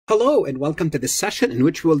Hello and welcome to this session in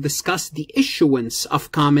which we'll discuss the issuance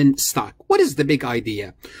of common stock. What is the big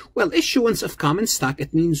idea? Well, issuance of common stock,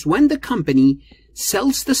 it means when the company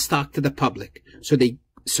sells the stock to the public. So they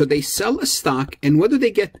sell a stock, and what do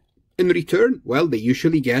they get in return? Well, they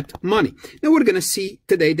usually get money. Now we're going to see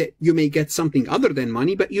today that you may get something other than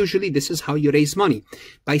money, but usually this is how you raise money,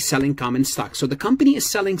 by selling common stock. So the company is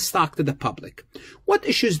selling stock to the public. What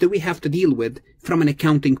issues do we have to deal with from an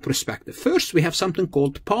accounting perspective? First, we have something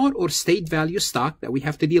called par or state value stock that we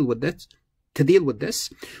have to deal with this.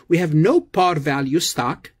 We have no par value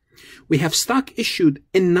stock. We have stock issued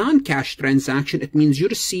in non-cash transaction. It means you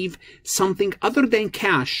receive something other than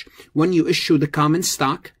cash when you issue the common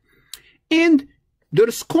stock. And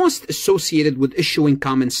there's cost associated with issuing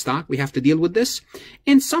common stock. We have to deal with this.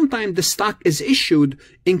 And sometimes the stock is issued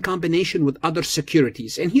in combination with other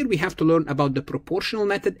securities. And here we have to learn about the proportional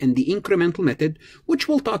method and the incremental method, which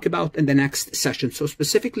we'll talk about in the next session. So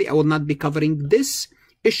specifically, I will not be covering this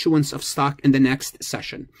issuance of stock in the next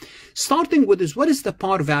session. Starting with is, what is the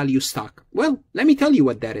par value stock? Well, let me tell you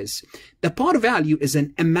what that is. The par value is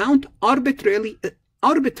an amount arbitrarily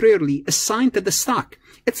assigned to the stock.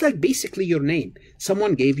 It's like basically your name.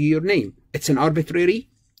 Someone gave you your name. It's an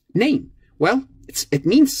arbitrary name. Well, it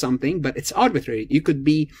means something, but it's arbitrary. You could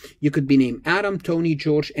be named Adam, Tony,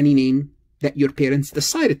 George, any name that your parents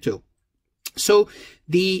decided to. So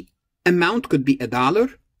the amount could be $1,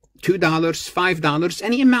 $2, $5,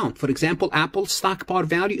 any amount. For example, Apple stock par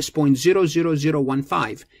value is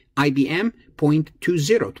 0.00015. IBM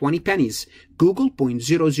 0.20, 20 pennies. Google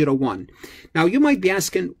 0.001. Now you might be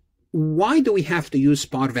asking, why do we have to use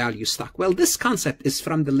par value stock? Well, this concept is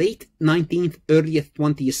from the late 19th, early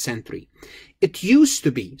 20th century. It used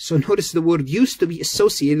to be, so notice the word used to be,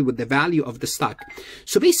 associated with the value of the stock.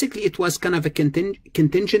 So basically it was kind of a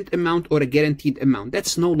contingent amount or a guaranteed amount.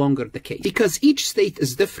 That's no longer the case. Because each state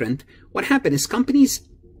is different, what happened is companies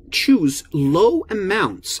choose low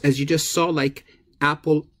amounts, as you just saw, like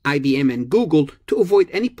Apple, IBM, and Google, to avoid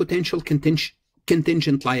any potential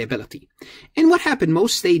contingent liability. And what happened,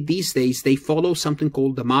 most states these days, they follow something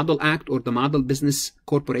called the Model Act or the Model Business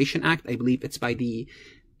Corporation Act. I believe it's by the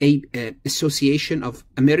Association of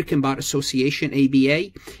American Bar Association,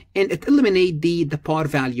 ABA, and it eliminates the par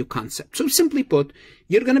value concept. So simply put,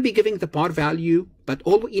 you're going to be giving the par value, but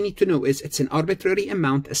all you need to know is it's an arbitrary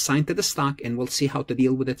amount assigned to the stock, and we'll see how to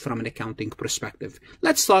deal with it from an accounting perspective.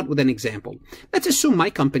 Let's start with an example. Let's assume my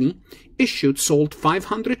company sold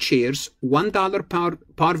 500 shares, $1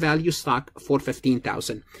 par value stock for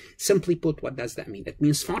 $15,000. Simply put, what does that mean? It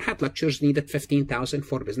means Farhat Lectures needed $15,000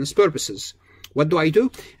 for business purposes. What do?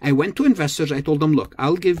 I went to investors. I told them, look,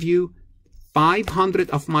 I'll give you 500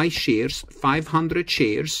 of my shares, 500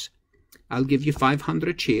 shares. I'll give you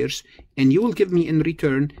 500 shares, and you will give me in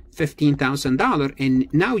return $15,000. And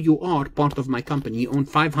now you are part of my company. You own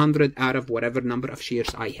 500 out of whatever number of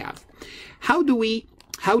shares I have. How do we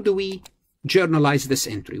journalize this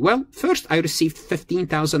entry? Well, first I received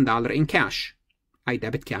 $15,000 in cash. I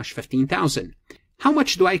debit cash $15,000. How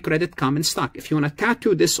much do I credit common stock? If you want to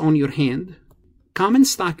tattoo this on your hand, common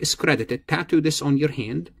stock is credited. Tattoo this on your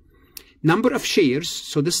hand. Number of shares.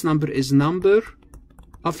 So this number is number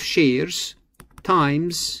of shares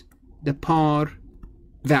times the par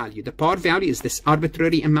value. The par value is this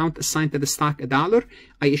arbitrary amount assigned to the stock, $1.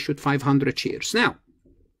 I issued 500 shares. Now,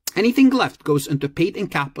 anything left goes into paid-in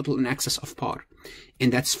capital in excess of par,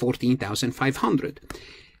 and that's $14,500.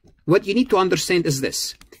 What you need to understand is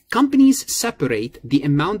this. Companies separate the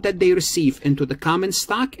amount that they receive into the common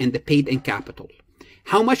stock and the paid-in capital.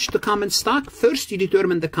 How much to common stock? First, you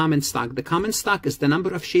determine the common stock. The common stock is the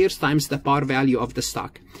number of shares times the par value of the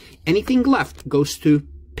stock. Anything left goes to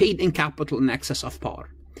paid-in capital in excess of par.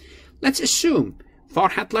 Let's assume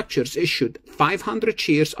Farhat Lectures issued 500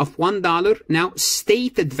 shares of $1, now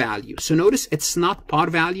stated value. So notice it's not par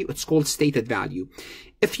value, it's called stated value.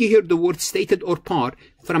 If you hear the word stated or par,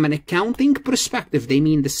 from an accounting perspective, they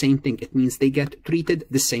mean the same thing. It means they get treated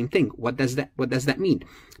the same thing. What does that mean?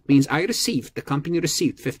 It means the company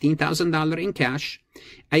received $15,000 in cash.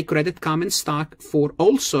 I credit common stock for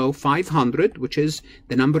also 500, which is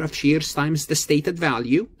the number of shares times the stated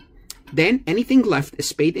value. Then anything left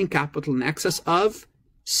is paid in capital in excess of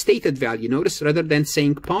stated value. Notice, rather than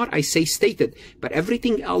saying par, I say stated, but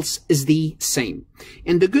everything else is the same.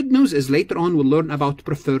 And the good news is later on we'll learn about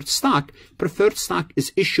preferred stock. Preferred stock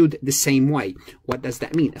is issued the same way. What does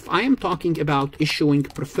that mean? If I am talking about issuing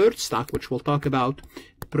preferred stock, which we'll talk about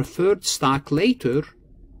preferred stock later,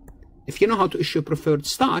 if you know how to issue preferred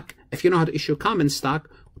stock, if you know how to issue common stock,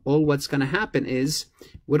 all what's going to happen is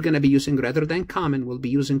we're going to be using, rather than common, we'll be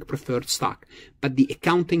using preferred stock. But the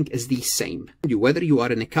accounting is the same. Whether you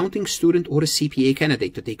are an accounting student or a CPA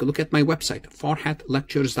candidate, to take a look at my website,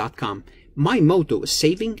 farhatlectures.com. My motto is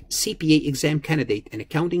saving CPA exam candidate and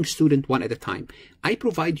accounting student one at a time. I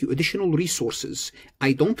provide you additional resources.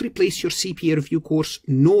 I don't replace your CPA review course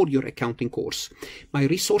nor your accounting course. My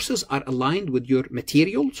resources are aligned with your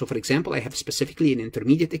material. So for example, I have specifically an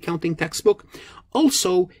intermediate accounting textbook.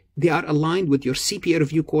 Also, they are aligned with your CPA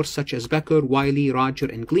review course such as Becker, Wiley, Roger,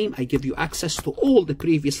 and Gleam. I give you access to all the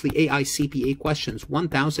previously AI CPA questions,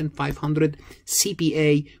 1,500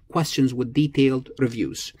 CPA questions with detailed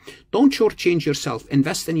reviews. Don't shortchange yourself.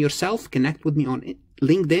 Invest in yourself. Connect with me on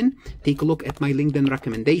LinkedIn. Take a look at my LinkedIn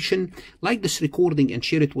recommendation. Like this recording and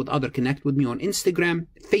share it with others. Connect with me on Instagram,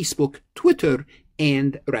 Facebook, Twitter,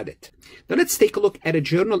 and Reddit. Now let's take a look at a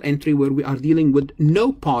journal entry where we are dealing with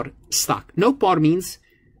no par stock. No par means,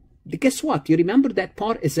 guess what? You remember that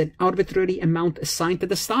par is an arbitrary amount assigned to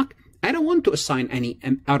the stock? I don't want to assign any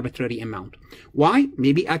arbitrary amount. Why?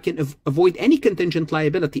 Maybe I can avoid any contingent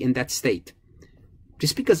liability in that state.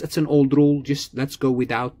 Just because it's an old rule, just let's go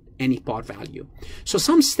without any par value. So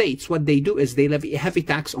some states, what they do is they levy a heavy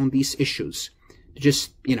tax on these issues.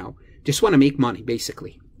 Just want to make money,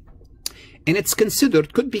 basically. And it's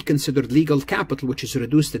considered, could be considered legal capital, which is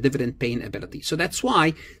reduced the dividend paying ability. So that's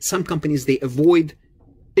why some companies, they avoid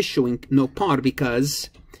issuing no par, because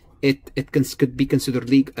it could be considered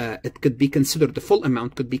the full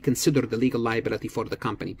amount could be considered the legal liability for the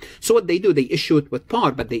company. So what they do, they issue it with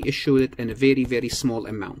par, but they issue it in a very, very small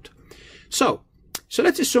amount. So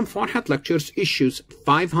let's assume Farhat Lectures issues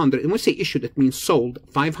 500, and when we say issued, it means sold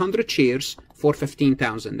 500 shares for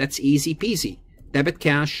 15,000. That's easy peasy. Debit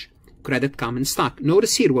cash, credit common stock.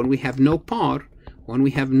 Notice here, when we have no par,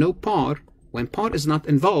 when par is not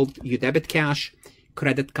involved, you debit cash,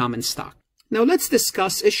 credit common stock. Now let's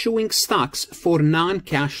discuss issuing stocks for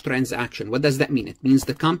non-cash transaction. What does that mean? It means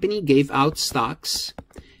the company gave out stocks,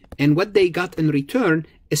 and what they got in return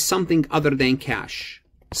is something other than cash.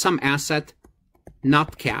 Some asset,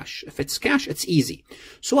 not cash. If it's cash, it's easy.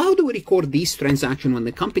 So how do we record these transactions when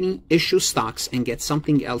the company issues stocks and gets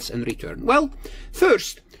something else in return? Well,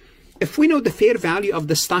 first, if we know the fair value of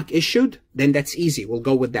the stock issued, then that's easy. We'll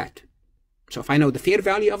go with that. So if I know the fair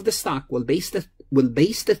value of the stock, we'll base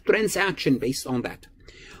the transaction based on that.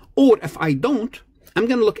 Or if I don't, I'm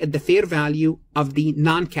going to look at the fair value of the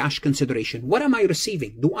non-cash consideration. What am I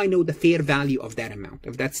receiving? Do I know the fair value of that amount?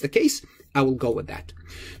 If that's the case, I will go with that.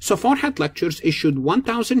 So Farhat Lectures issued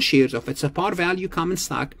 1,000 shares of its par value common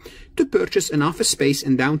stock to purchase an office space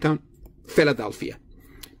in downtown Philadelphia.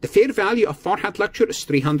 The fair value of Farhat Lecture is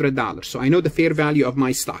 $300. So I know the fair value of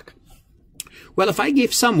my stock. Well, if I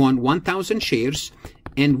gave someone 1,000 shares,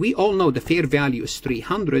 and we all know the fair value is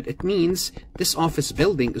 300, it means this office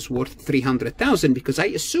building is worth 300,000, because I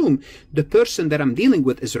assume the person that I'm dealing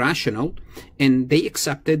with is rational and they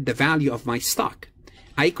accepted the value of my stock.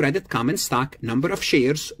 I credit common stock, number of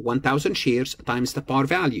shares, 1,000 shares times the par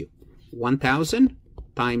value. 1,000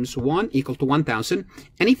 times 1 equal to 1,000.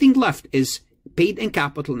 Anything left is paid in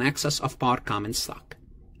capital in excess of par common stock.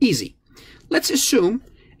 Easy. Let's assume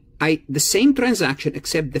the same transaction,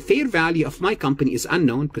 except the fair value of my company is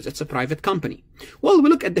unknown because it's a private company. Well, we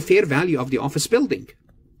look at the fair value of the office building.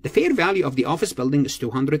 The fair value of the office building is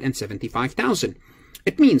 $275,000.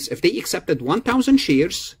 It means if they accepted 1,000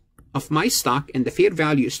 shares of my stock and the fair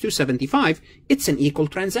value is $275, it's an equal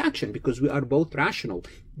transaction because we are both rational.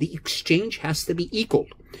 The exchange has to be equal.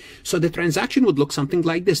 So the transaction would look something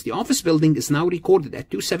like this. The office building is now recorded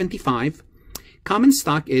at $275. Common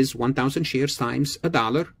stock is 1,000 shares times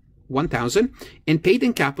 $1. 1,000, and paid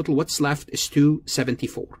in capital, what's left is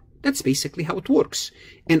 $274. That's basically how it works.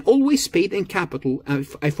 And always paid in capital,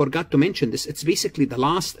 I forgot to mention this, it's basically the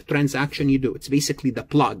last transaction you do. It's basically the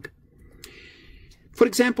plug. For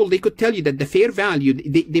example, they could tell you that the fair value,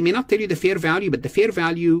 they may not tell you the fair value, but the fair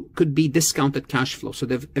value could be discounted cash flow. So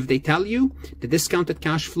if they tell you the discounted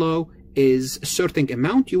cash flow is a certain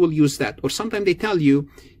amount, you will use that. Or sometimes they tell you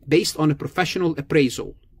based on a professional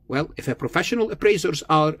appraisal. Well, if a professional appraisers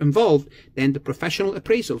are involved, then the professional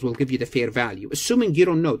appraisals will give you the fair value, assuming you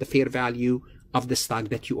don't know the fair value of the stock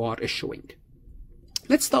that you are issuing.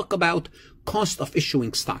 Let's talk about cost of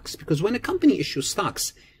issuing stocks, because when a company issues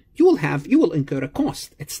stocks, you will incur a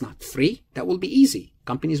cost. It's not free. That will be easy.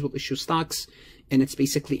 Companies will issue stocks, and it's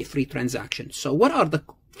basically a free transaction. So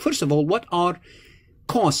first of all, what are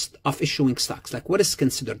cost of issuing stocks? Like, what is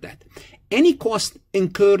considered that? any cost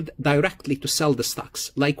incurred directly to sell the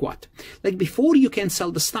stocks. Like what? Like before you can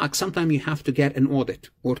sell the stock, sometimes you have to get an audit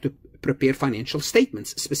or to prepare financial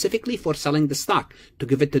statements specifically for selling the stock to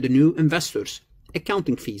give it to the new investors.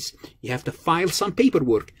 Accounting fees. You have to file some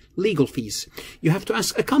paperwork. Legal fees. You have to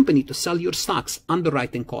ask a company to sell your stocks.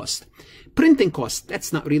 Underwriting cost. Printing cost.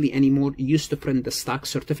 That's not really anymore. You used to print the stock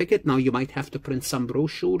certificate. Now you might have to print some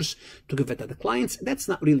brochures to give it to the clients. That's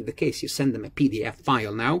not really the case. You send them a PDF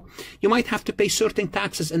file now. You might have to pay certain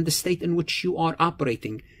taxes in the state in which you are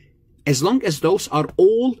operating. As long as those are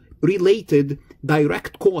all related,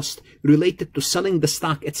 direct cost related to selling the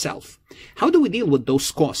stock itself. How do we deal with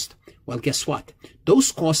those costs? Well, guess what?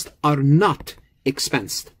 Those costs are not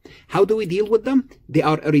expensed. How do we deal with them? They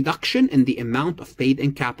are a reduction in the amount of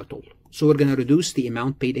paid-in capital. So we're going to reduce the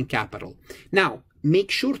amount paid in capital. Now, make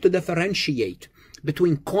sure to differentiate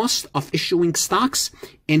between cost of issuing stocks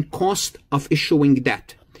and cost of issuing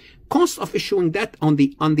debt. Cost of issuing debt, on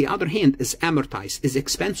the other hand, is amortized, is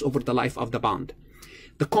expense over the life of the bond.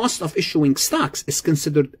 The cost of issuing stocks is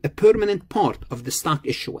considered a permanent part of the stock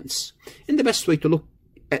issuance. And the best way to look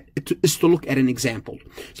is to look at an example.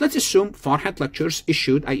 So let's assume Farhat Lectures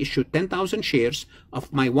I issued 10,000 shares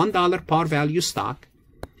of my $1 par value stock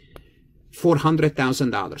for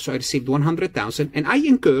 $100,000. So I received $100,000 and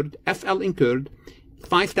FL incurred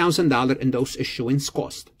 $5,000 in those issuance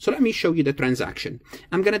costs. So let me show you the transaction.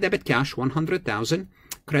 I'm going to debit cash $100,000,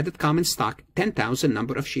 credit common stock 10,000,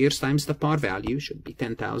 number of shares times the par value should be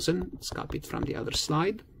 10,000. Let's copy it from the other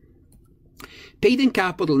slide. Paid in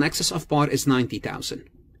capital in excess of par is 90,000.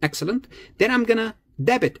 Excellent. Then I'm going to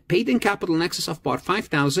debit paid in capital in excess of par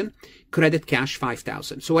 5,000, credit cash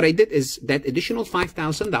 5,000. So what I did is that additional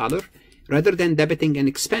 $5,000, rather than debiting an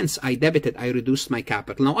expense, I reduced my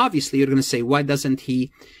capital. Now, obviously, you're going to say, why doesn't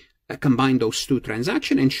he combine those two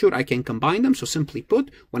transactions? And sure, I can combine them. So simply put,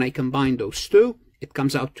 when I combine those two, it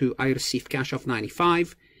comes out to I received cash of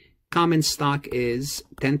 95. Common stock is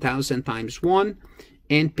 10,000 times 1.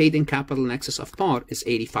 And paid in capital in excess of par is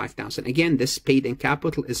 85,000. Again, this paid in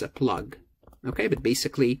capital is a plug. Okay, but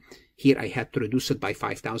basically here I had to reduce it by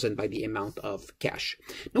 5,000 by the amount of cash.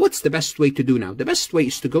 Now, what's the best way to do now? The best way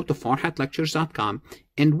is to go to farhatlectures.com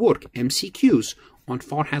and work MCQs on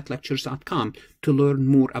farhatlectures.com to learn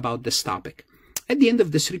more about this topic. At the end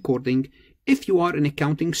of this recording, if you are an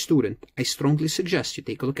accounting student, I strongly suggest you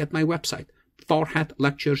take a look at my website,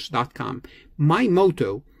 farhatlectures.com. My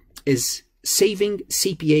motto is saving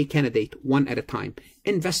CPA candidate one at a time.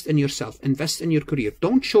 Invest in yourself. Invest in your career.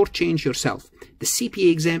 Don't shortchange yourself. The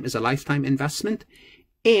CPA exam is a lifetime investment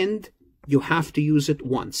and you have to use it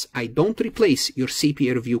once. I don't replace your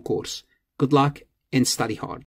CPA review course. Good luck and study hard.